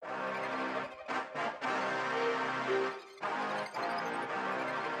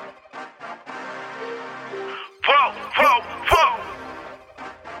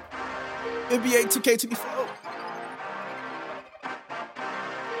NBA 2K24.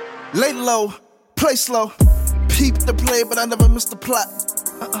 Lay low, play slow. Peep the play, but I never miss the plot.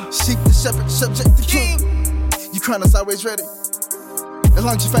 Sheep the shepherd, subject the king. You crying is always ready. As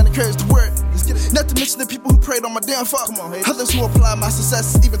long as you find the courage to work. Not to mention the people who prayed on my downfall. Come on, others who apply my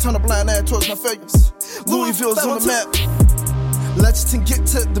success, even turn a blind eye towards my failures. Louisville's on the map. Let's get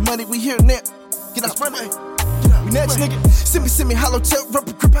to the money we here now. Get out, run it. We next, nigga. Send me hollow tail,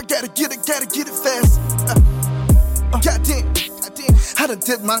 rubber grip. I gotta get it fast. Goddamn. I done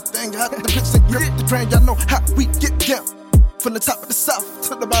did my thing. I done the bitch that grip the train. Y'all know how we get down. From the top of the south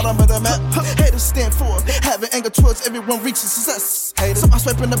to the bottom of the map. Haters stand for having anger towards everyone reaching success. So I'm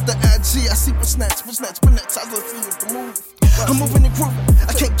swiping up the IG. I see what's next. I love see is the move. I'm moving and grooving.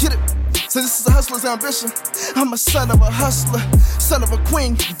 I can't get it. So this is a hustler's ambition. I'm a son of a hustler, son of a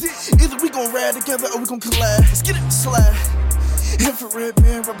queen. Either we gon' ride together or we gon' collide. Let's get it. Slide. Infrared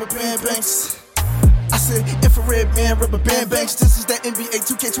man, rubber band banks. I said infrared man, rubber band banks. This is that NBA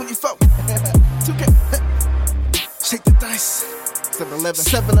 2K24. 2K. Shake the dice.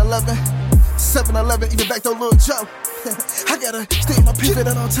 7-Eleven, even back to Lil Joe. I gotta stay in my pivot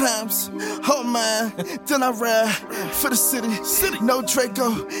at all times. Oh man, then I ride for the city. No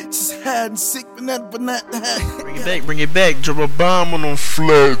Draco, just hide and seek, but not hide. Bring it back, drop a bomb on them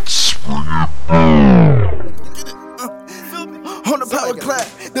flats. On the power glide,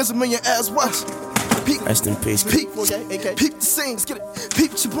 there's a million ass watching. Peep, rest in peace. Peep the scenes, get it.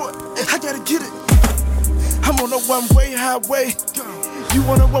 Peep your boy, I gotta get it. I'm on a one-way highway. You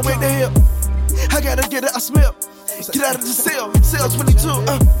on a one-way to hell. I gotta get it, I smell. Get out of the cell, cells 22.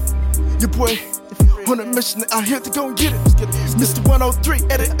 Your boy on a mission out here to go and get it. Mr. 103,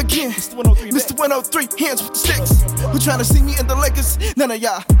 at it again. Mr. 103, hands with the sticks. Who tryna see me in the Lakers? None of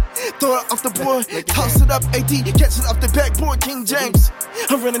y'all. Throw it off the board, toss it up, AD, catch it off the backboard, King James.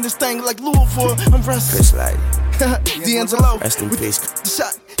 I'm running this thing like Louisville, I'm wrestling. D'Angelo, rest in peace. The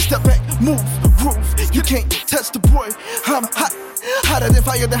shot, step back, move, groove. You can't touch the boy. I'm hot, hotter than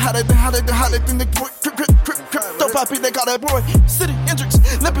fire, hotter than the boy. Don't pop it, they call that boy. City Hendrix,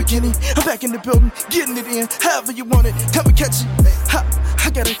 Lamborghini. I'm back in the building, getting it in. However you want it, come and catch it. I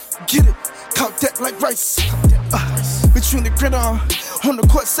gotta get it. Caught that like rice. Between the gridiron on the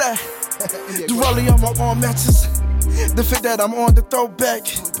court side. The rollie on my arm matches. The fit that I'm on, the throwback.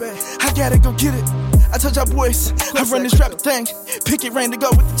 I gotta go get it. I told y'all boys, I run this rap thing. Pick it, rain to go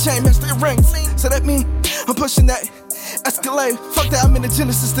with the chain, master it rings. So that mean I'm pushing that Escalade. Fuck that, I'm in the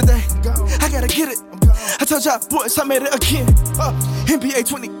Genesis today. I gotta get it. I told y'all boys, I made it again. NBA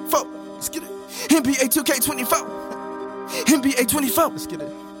 24. Let's get it. NBA 2K24. NBA 24. Let's get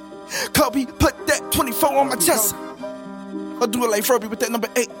it. Kobe, put that 24 on my chest. I'll do it like Furby with that number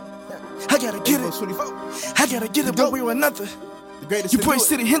 8. I gotta get it. I gotta get it one way or another. You boy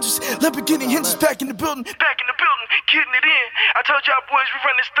City Hendrix, Lamborghini Hendrix back in the building. Getting it in. I told y'all boys we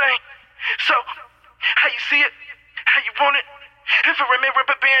run this thing. So, how you see it? How you want it? Infrared man,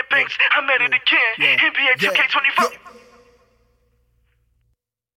 rubber band banks. I'm at it again. NBA 2K24.